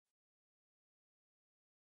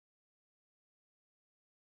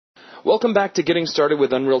Welcome back to Getting Started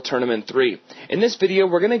with Unreal Tournament 3. In this video,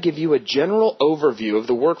 we're going to give you a general overview of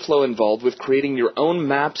the workflow involved with creating your own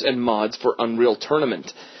maps and mods for Unreal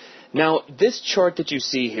Tournament. Now, this chart that you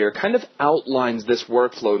see here kind of outlines this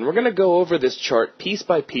workflow, and we're going to go over this chart piece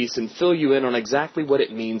by piece and fill you in on exactly what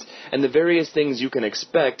it means and the various things you can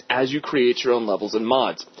expect as you create your own levels and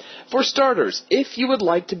mods. For starters, if you would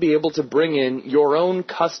like to be able to bring in your own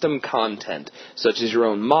custom content, such as your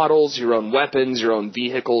own models, your own weapons, your own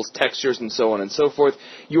vehicles, textures, and so on and so forth,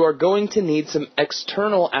 you are going to need some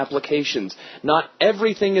external applications. Not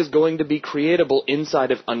everything is going to be creatable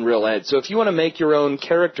inside of UnrealEd. So if you want to make your own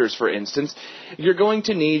characters, for instance, you're going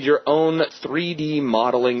to need your own 3D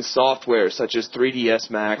modeling software, such as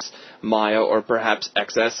 3ds Max, Maya, or perhaps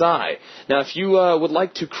XSI. Now, if you would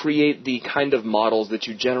like to create the kind of models that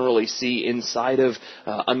you generally see inside of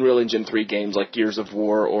Unreal Engine 3 games like Gears of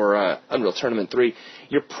War or Unreal Tournament 3,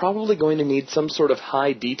 you're probably going to need some sort of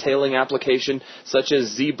high detailing application such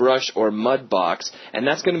as ZBrush or Mudbox, and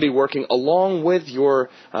that's going to be working along with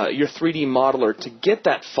your 3D modeler to get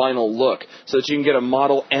that final look so that you can get a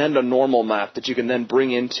model and a normal map that you can then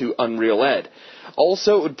bring into UnrealEd.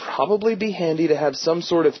 Also, it would probably be handy to have some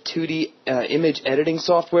sort of 2D image editing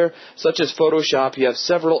software, such as Photoshop. You have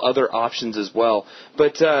several other options as well.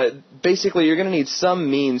 But basically, you're going to need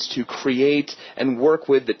some means to create and work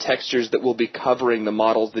with the textures that will be covering the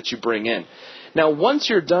models that you bring in. Now, once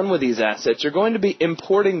you're done with these assets, you're going to be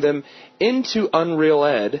importing them into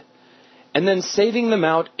UnrealEd and then saving them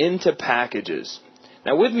out into packages.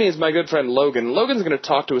 Now, with me is my good friend Logan. Logan's going to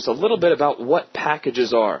talk to us a little bit about what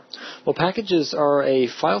packages are. Well, packages are a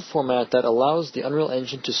file format that allows the Unreal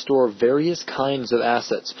Engine to store various kinds of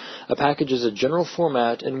assets. A package is a general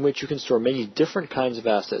format in which you can store many different kinds of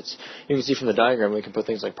assets. You can see from the diagram we can put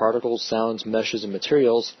things like particles, sounds, meshes, and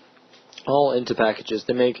materials all into packages.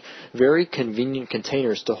 They make very convenient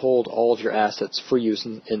containers to hold all of your assets for use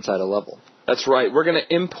inside a level. That's right. We're going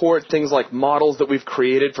to import things like models that we've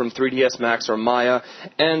created from 3ds Max or Maya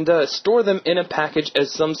and store them in a package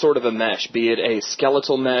as some sort of a mesh, be it a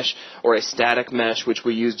skeletal mesh or a static mesh, which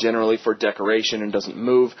we use generally for decoration and doesn't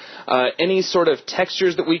move. Any sort of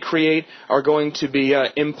textures that we create are going to be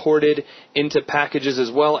imported into packages as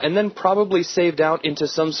well, and then probably saved out into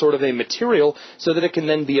some sort of a material so that it can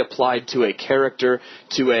then be applied to a character,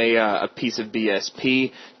 to a piece of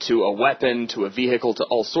BSP, to a weapon, to a vehicle, to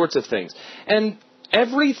all sorts of things. And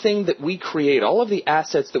everything that we create, all of the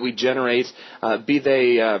assets that we generate, be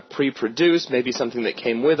they pre-produced, maybe something that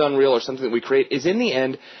came with Unreal or something that we create, is in the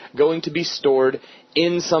end going to be stored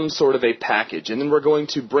in some sort of a package. And then we're going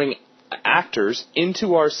to bring actors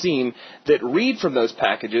into our scene that read from those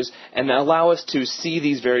packages and allow us to see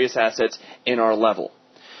these various assets in our level.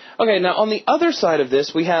 Okay, now on the other side of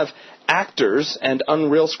this, we have actors and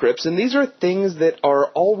Unreal scripts, and these are things that are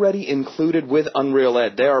already included with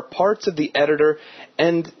UnrealEd. They are parts of the editor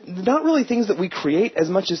and not really things that we create as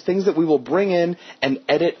much as things that we will bring in and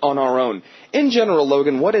edit on our own. In general,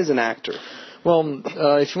 Logan, what is an actor? Well,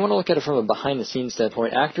 if you want to look at it from a behind-the-scenes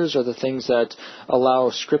standpoint, actors are the things that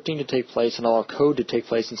allow scripting to take place and allow code to take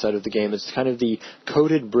place inside of the game. It's kind of the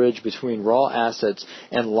coded bridge between raw assets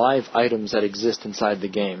and live items that exist inside the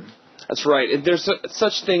game. That's right. There's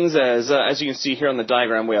such things as you can see here on the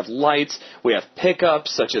diagram, we have lights, we have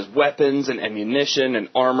pickups such as weapons and ammunition and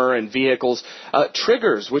armor and vehicles,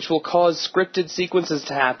 triggers which will cause scripted sequences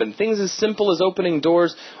to happen, things as simple as opening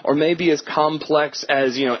doors or maybe as complex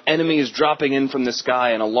as, enemies dropping in from the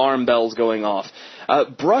sky and alarm bells going off.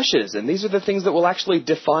 Brushes, and these are the things that will actually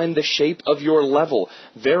define the shape of your level.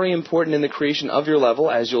 Very important in the creation of your level,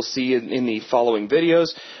 as you'll see in the following videos.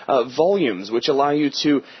 Volumes, which allow you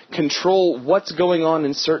to control what's going on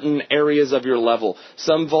in certain areas of your level.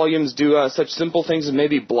 Some volumes do such simple things as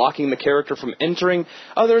maybe blocking the character from entering.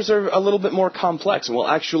 Others are a little bit more complex and will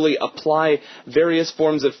actually apply various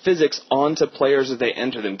forms of physics onto players as they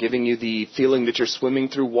enter them, giving you the feeling that you're swimming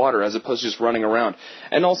through water as opposed to just running around.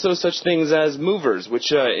 And also such things as movers,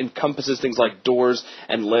 which encompasses things like doors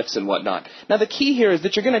and lifts and whatnot. Now, the key here is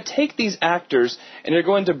that you're going to take these actors and you're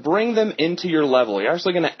going to bring them into your level. You're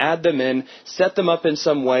actually going to add them in, set them up in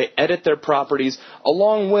some way, edit their properties,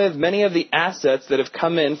 along with many of the assets that have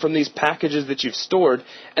come in from these packages that you've stored,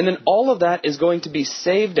 and then all of that is going to be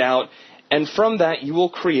saved out, and from that you will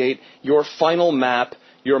create your final map,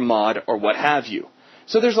 your mod, or what have you.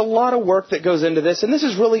 So there's a lot of work that goes into this, and this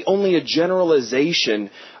is really only a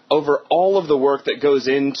generalization over all of the work that goes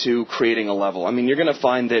into creating a level. I mean, you're going to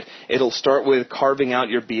find that it'll start with carving out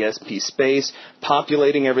your BSP space,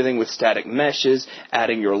 populating everything with static meshes,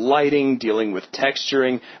 adding your lighting, dealing with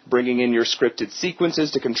texturing, bringing in your scripted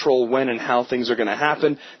sequences to control when and how things are going to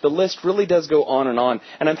happen. The list really does go on.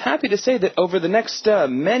 And I'm happy to say that over the next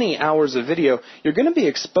many hours of video, you're going to be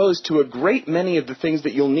exposed to a great many of the things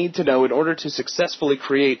that you'll need to know in order to successfully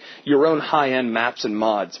create your own high-end maps and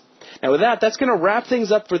mods. Now with that, that's going to wrap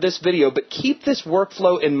things up for this video, but keep this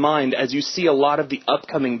workflow in mind as you see a lot of the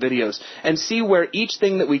upcoming videos and see where each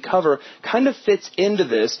thing that we cover kind of fits into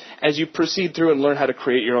this as you proceed through and learn how to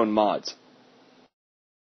create your own mods.